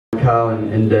car,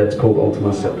 and it's called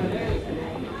Ultima Step.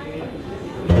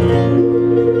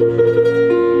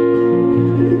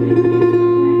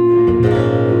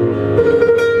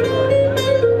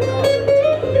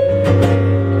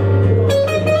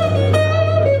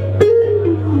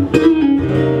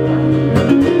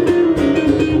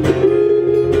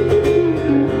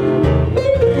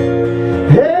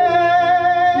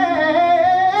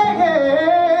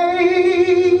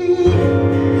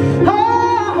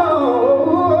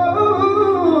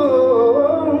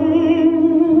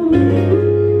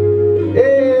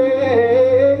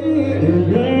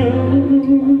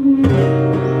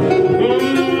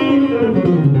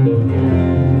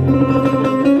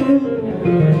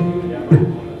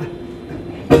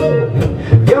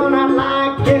 You're not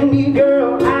like any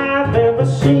girl I've ever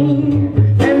seen,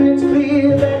 and it's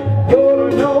clear that you're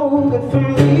no good for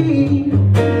me.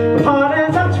 Hard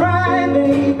as I try,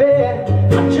 baby,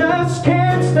 I just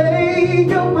can't stay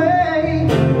away.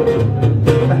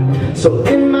 So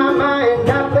in my mind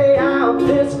I play out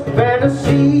this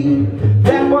fantasy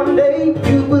that one day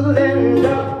you will end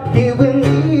up here with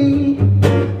me.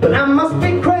 But I must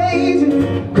be crazy,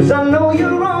 'cause I know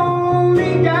you're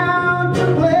only out to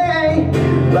play.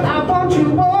 But I want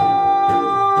you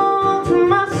all to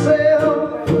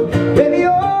myself, baby,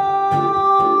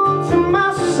 all to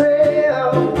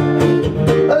myself.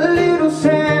 A little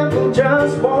sample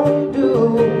just won't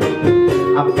do.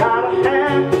 I've gotta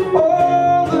have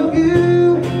all of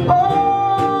you,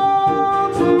 all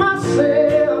to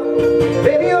myself,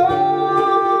 baby,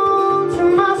 all to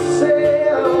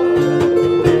myself.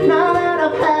 Now that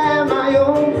I've had my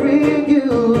own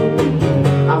preview,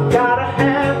 I've gotta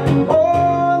have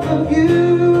all of you,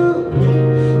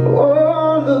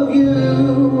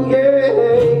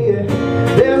 yeah.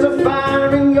 There's a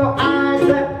fire in your eyes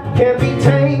that can't be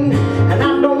tamed, and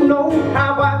I don't know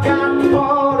how I got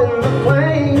caught in the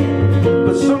flame,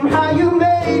 but somehow you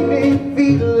made me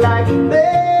feel like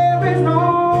there is no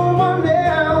one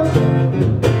else.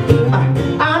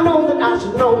 I know that I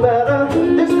should know better,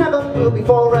 this never will be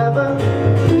forever,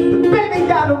 but baby,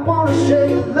 I don't wanna share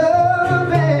your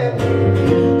loving.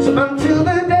 So until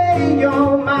the day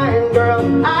you're mine, girl,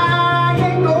 I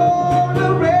ain't gonna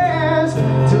rest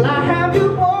till I have you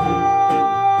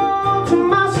all to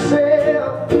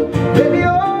myself, baby,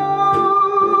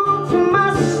 all to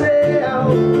myself.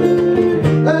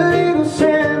 A little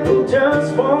sample just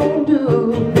won't do.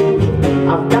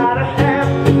 I've gotta have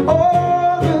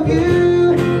all of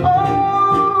you,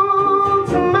 all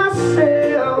to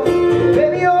myself,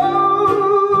 baby,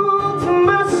 all to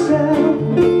myself.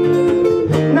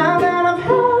 Now that I've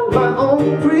had my own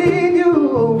preview,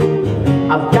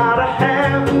 I've gotta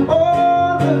have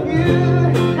all of you,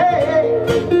 hey.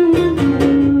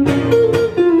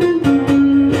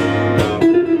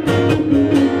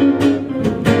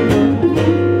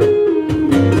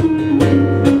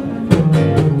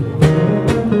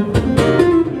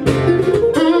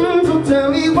 So tell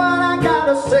me what I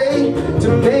gotta say to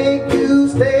make you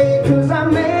stay, 'cause I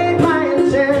made my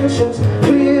intentions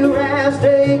clear as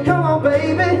day. Come on,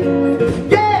 baby,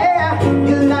 yeah.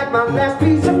 You're like my last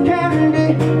piece of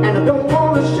candy, and I don't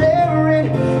wanna share it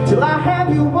till I have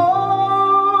you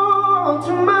all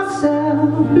to myself,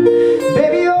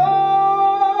 baby,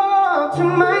 all to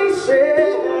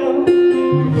myself.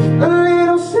 A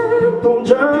little sample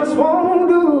just won't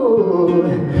do.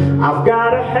 I've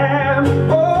gotta have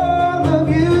all of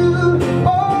you,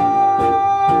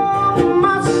 all to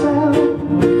myself,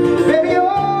 baby,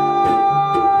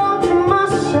 all to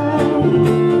myself.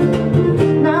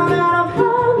 Now that I've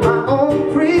had my own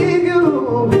preview,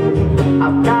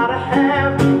 I've gotta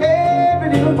have every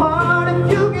little part. If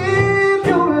you give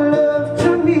your love to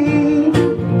me,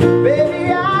 baby,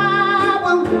 I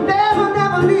will never,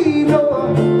 never leave. No,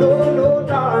 no, no.